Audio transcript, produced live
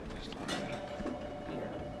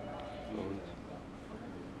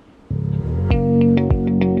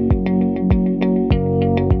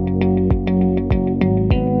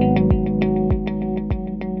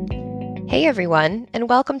everyone, and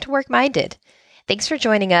welcome to Work Minded. Thanks for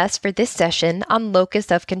joining us for this session on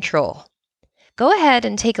locus of control. Go ahead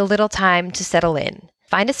and take a little time to settle in.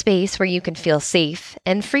 Find a space where you can feel safe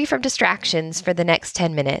and free from distractions for the next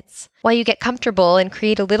 10 minutes. While you get comfortable and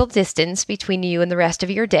create a little distance between you and the rest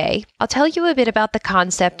of your day, I'll tell you a bit about the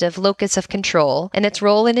concept of locus of control and its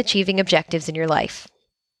role in achieving objectives in your life.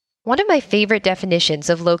 One of my favorite definitions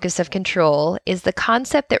of locus of control is the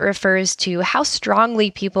concept that refers to how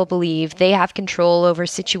strongly people believe they have control over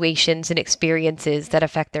situations and experiences that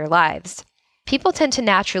affect their lives. People tend to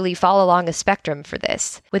naturally fall along a spectrum for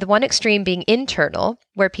this, with one extreme being internal,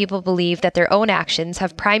 where people believe that their own actions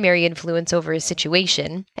have primary influence over a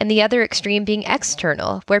situation, and the other extreme being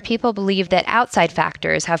external, where people believe that outside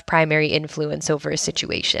factors have primary influence over a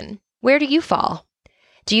situation. Where do you fall?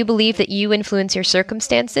 Do you believe that you influence your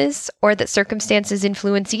circumstances, or that circumstances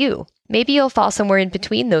influence you? Maybe you'll fall somewhere in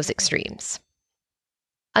between those extremes.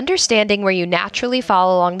 Understanding where you naturally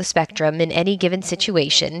fall along the spectrum in any given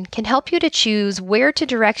situation can help you to choose where to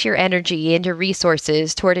direct your energy and your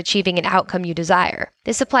resources toward achieving an outcome you desire.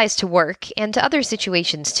 This applies to work and to other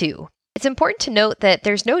situations too. It's important to note that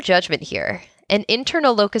there's no judgment here. An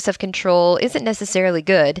internal locus of control isn't necessarily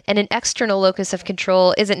good, and an external locus of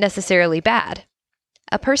control isn't necessarily bad.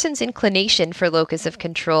 A person's inclination for locus of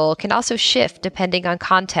control can also shift depending on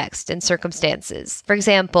context and circumstances. For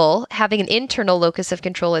example, having an internal locus of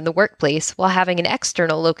control in the workplace while having an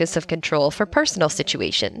external locus of control for personal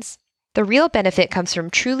situations. The real benefit comes from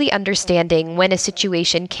truly understanding when a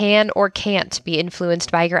situation can or can't be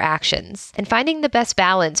influenced by your actions, and finding the best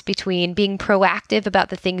balance between being proactive about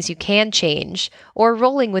the things you can change or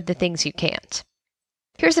rolling with the things you can't.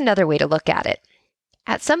 Here's another way to look at it.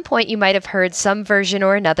 At some point, you might have heard some version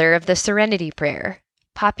or another of the Serenity prayer,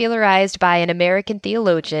 popularized by an American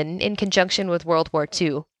theologian in conjunction with World War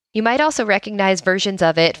II. You might also recognize versions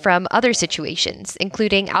of it from other situations,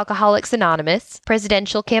 including Alcoholics Anonymous,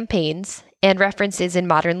 presidential campaigns, and references in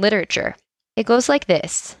modern literature. It goes like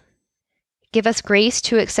this: "Give us grace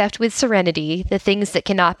to accept with serenity the things that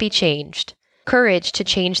cannot be changed, courage to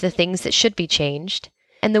change the things that should be changed,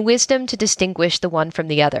 and the wisdom to distinguish the one from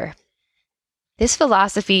the other." This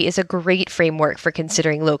philosophy is a great framework for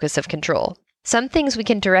considering locus of control. Some things we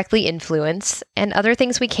can directly influence, and other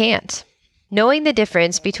things we can't. Knowing the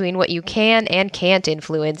difference between what you can and can't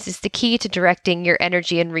influence is the key to directing your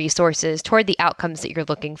energy and resources toward the outcomes that you're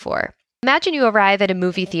looking for. Imagine you arrive at a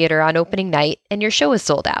movie theater on opening night and your show is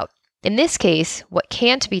sold out. In this case, what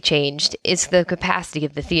can't be changed is the capacity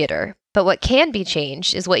of the theater. But what can be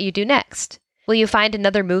changed is what you do next. Will you find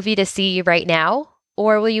another movie to see right now?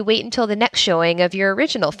 Or will you wait until the next showing of your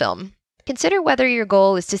original film? Consider whether your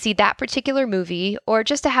goal is to see that particular movie or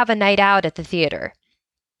just to have a night out at the theater.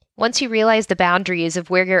 Once you realize the boundaries of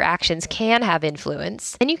where your actions can have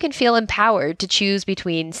influence, then you can feel empowered to choose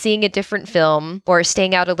between seeing a different film or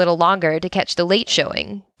staying out a little longer to catch the late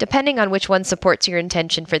showing, depending on which one supports your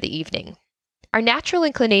intention for the evening. Our natural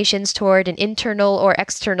inclinations toward an internal or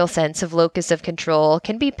external sense of locus of control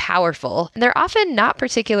can be powerful, and they're often not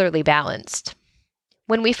particularly balanced.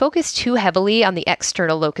 When we focus too heavily on the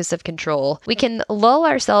external locus of control, we can lull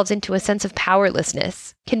ourselves into a sense of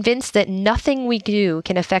powerlessness, convinced that nothing we do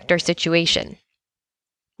can affect our situation.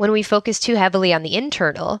 When we focus too heavily on the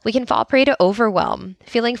internal, we can fall prey to overwhelm,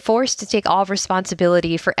 feeling forced to take all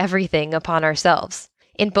responsibility for everything upon ourselves.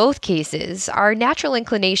 In both cases, our natural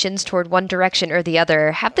inclinations toward one direction or the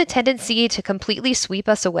other have the tendency to completely sweep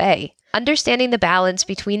us away. Understanding the balance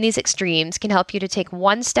between these extremes can help you to take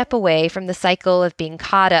one step away from the cycle of being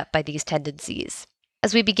caught up by these tendencies.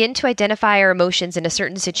 As we begin to identify our emotions in a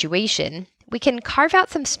certain situation, we can carve out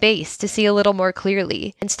some space to see a little more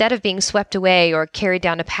clearly, instead of being swept away or carried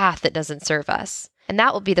down a path that doesn't serve us. And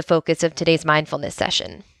that will be the focus of today's mindfulness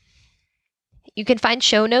session. You can find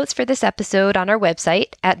show notes for this episode on our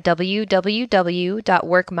website at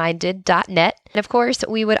www.workminded.net. And of course,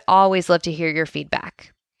 we would always love to hear your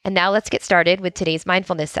feedback. And now let's get started with today's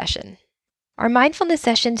mindfulness session. Our mindfulness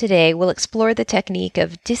session today will explore the technique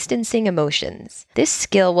of distancing emotions. This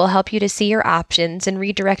skill will help you to see your options and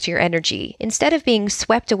redirect your energy, instead of being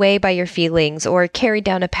swept away by your feelings or carried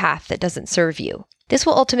down a path that doesn't serve you. This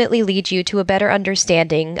will ultimately lead you to a better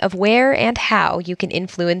understanding of where and how you can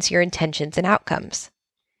influence your intentions and outcomes.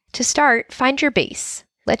 To start, find your base.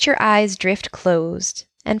 Let your eyes drift closed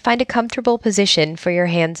and find a comfortable position for your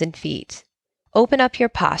hands and feet. Open up your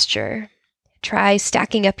posture. Try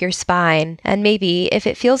stacking up your spine, and maybe, if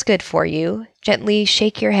it feels good for you, gently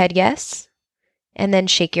shake your head yes, and then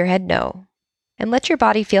shake your head no. And let your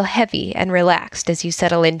body feel heavy and relaxed as you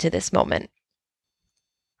settle into this moment.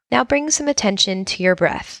 Now bring some attention to your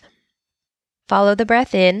breath. Follow the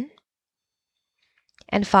breath in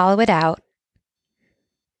and follow it out.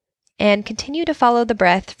 And continue to follow the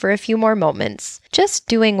breath for a few more moments, just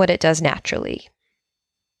doing what it does naturally.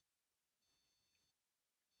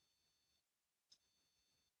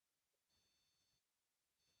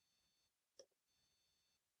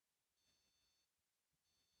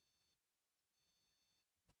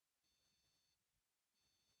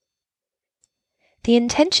 The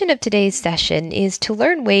intention of today's session is to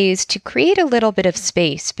learn ways to create a little bit of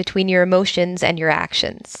space between your emotions and your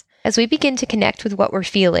actions. As we begin to connect with what we're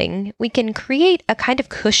feeling, we can create a kind of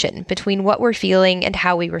cushion between what we're feeling and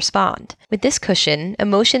how we respond. With this cushion,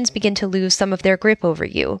 emotions begin to lose some of their grip over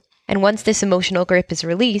you. And once this emotional grip is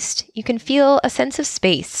released, you can feel a sense of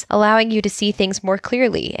space, allowing you to see things more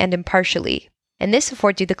clearly and impartially. And this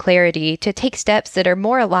affords you the clarity to take steps that are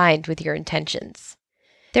more aligned with your intentions.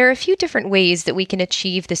 There are a few different ways that we can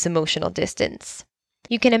achieve this emotional distance.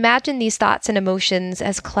 You can imagine these thoughts and emotions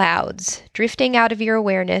as clouds drifting out of your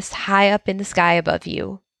awareness high up in the sky above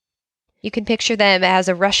you. You can picture them as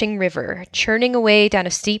a rushing river churning away down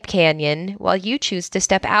a steep canyon while you choose to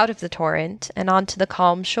step out of the torrent and onto the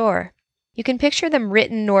calm shore. You can picture them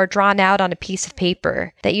written or drawn out on a piece of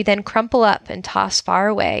paper that you then crumple up and toss far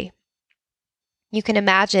away. You can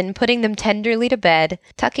imagine putting them tenderly to bed,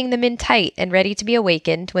 tucking them in tight and ready to be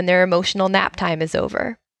awakened when their emotional nap time is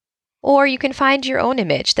over. Or you can find your own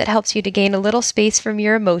image that helps you to gain a little space from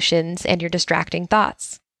your emotions and your distracting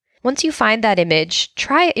thoughts. Once you find that image,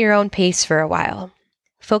 try at your own pace for a while.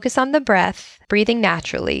 Focus on the breath, breathing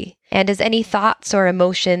naturally, and as any thoughts or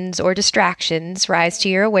emotions or distractions rise to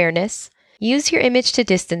your awareness, use your image to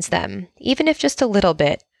distance them, even if just a little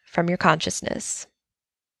bit, from your consciousness.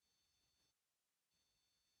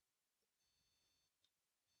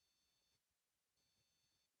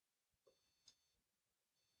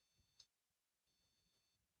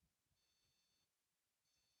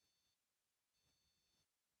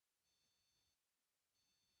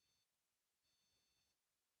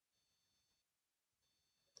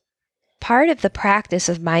 Part of the practice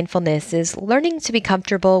of mindfulness is learning to be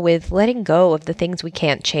comfortable with letting go of the things we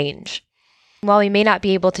can't change. While we may not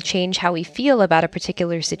be able to change how we feel about a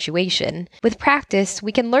particular situation, with practice,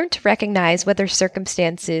 we can learn to recognize whether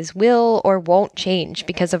circumstances will or won't change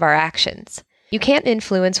because of our actions. You can't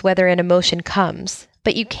influence whether an emotion comes,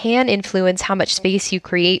 but you can influence how much space you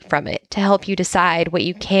create from it to help you decide what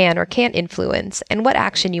you can or can't influence and what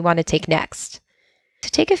action you want to take next. To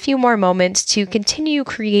take a few more moments to continue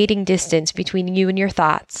creating distance between you and your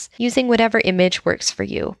thoughts, using whatever image works for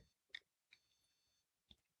you.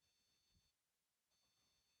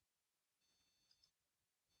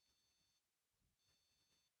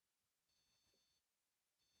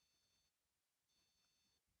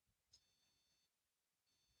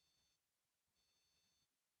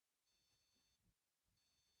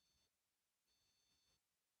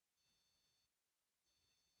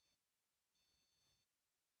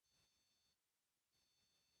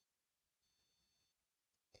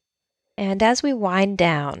 And as we wind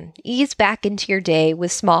down, ease back into your day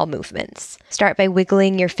with small movements. Start by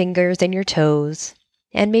wiggling your fingers and your toes,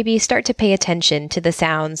 and maybe start to pay attention to the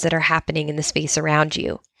sounds that are happening in the space around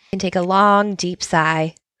you. And take a long, deep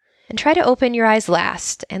sigh, and try to open your eyes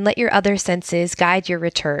last and let your other senses guide your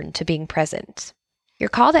return to being present. Your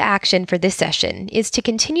call to action for this session is to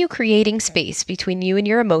continue creating space between you and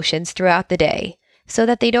your emotions throughout the day, so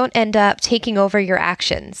that they don't end up taking over your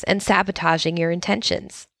actions and sabotaging your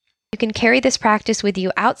intentions. You can carry this practice with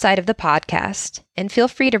you outside of the podcast, and feel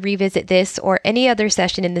free to revisit this or any other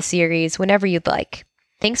session in the series whenever you'd like.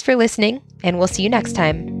 Thanks for listening, and we'll see you next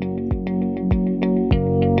time.